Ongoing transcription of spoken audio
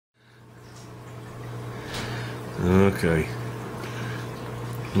Okay.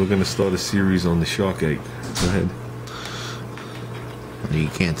 We're going to start a series on the shark egg. Go ahead. You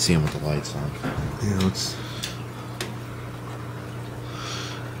can't see them with the lights on. Yeah, let's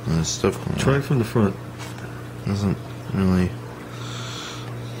There's stuff going try on. it from the front. Doesn't really.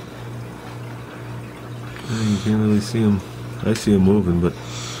 Yeah, you can't really see them. I see them moving, but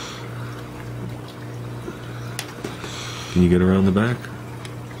can you get around the back?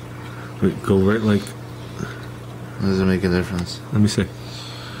 Wait, go right like. Does it make a difference? Let me see.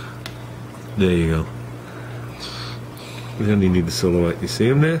 There you go. We only need the silhouette. You see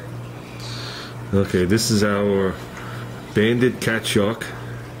him there? Okay, this is our banded cat shark.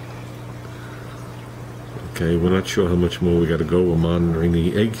 Okay, we're not sure how much more we got to go. We're monitoring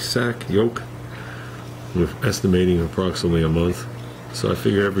the egg sac yolk. We're estimating approximately a month. So I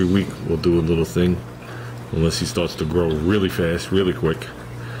figure every week we'll do a little thing, unless he starts to grow really fast, really quick.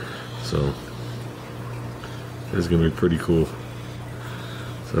 So it's gonna be pretty cool.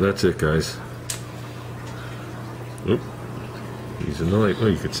 So that's it, guys. Oop. He's in the light. Oh,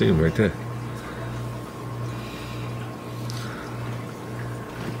 you can see him right there.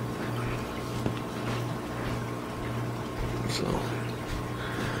 So,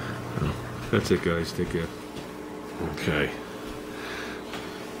 well, that's it, guys. Take care. Okay.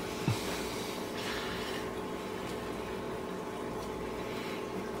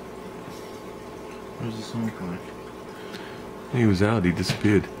 Where's the smoke going? He was out. He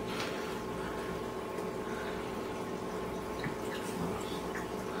disappeared.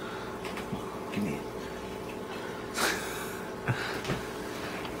 Give me it.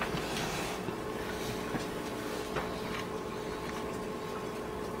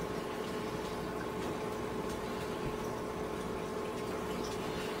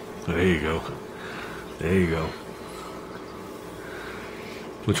 There you go. There you go.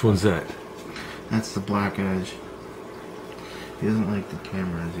 Which one's that? That's the black edge. He doesn't like the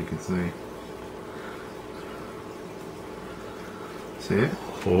camera, as you can see. See it?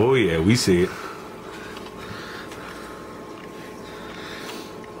 Oh yeah, we see it.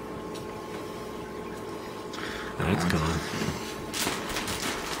 That's gone.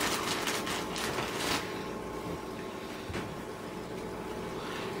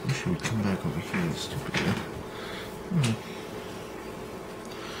 You should come back over here, you stupid guy.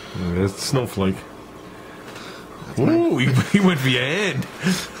 Oh, there's the snowflake. Ooh, he went for your head.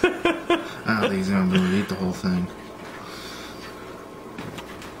 I don't think he's gonna be able to eat the whole thing.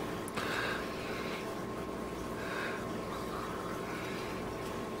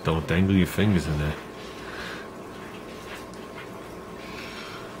 Don't dangle your fingers in there.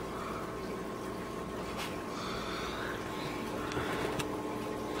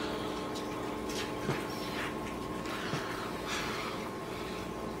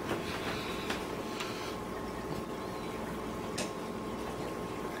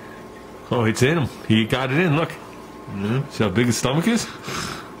 Oh, it's in him. He got it in, look. See how big his stomach is?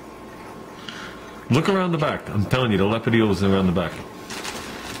 Look around the back. I'm telling you, the leopard eel is around the back.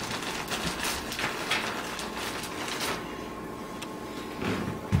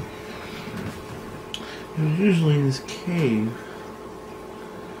 It was usually in this cave.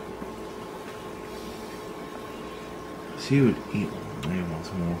 So he would eat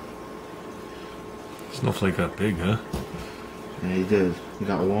animals more. Snowflake got big, huh? Yeah, he did. He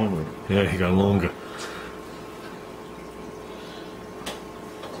got longer. Yeah, he got longer.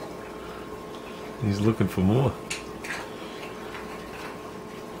 He's looking for more.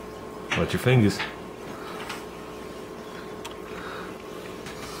 Watch your fingers.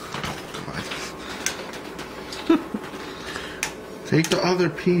 Take the other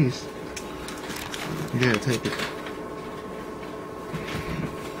piece. Yeah, take it.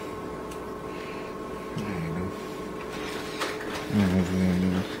 There you go. I don't know if you're gonna do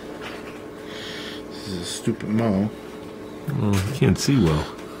it. This is a stupid mo. Oh, he can't see well.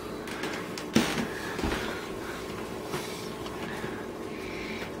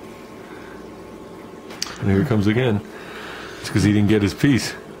 And here it comes again. It's because he didn't get his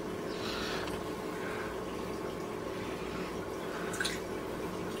piece.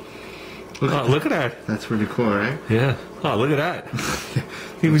 Oh, look at that. That's pretty cool, right? Yeah. Oh, look at that.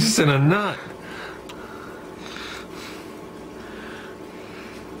 He was just in a knot.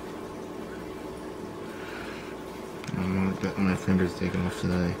 I'm gonna get my fingers taken off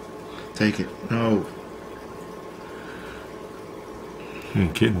today. Take it. No. You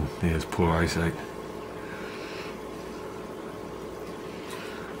ain't kidding. He has poor eyesight.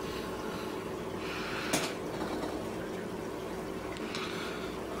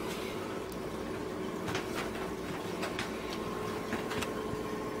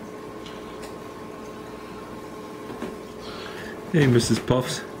 Hey, Mrs.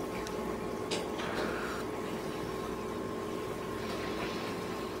 Puffs.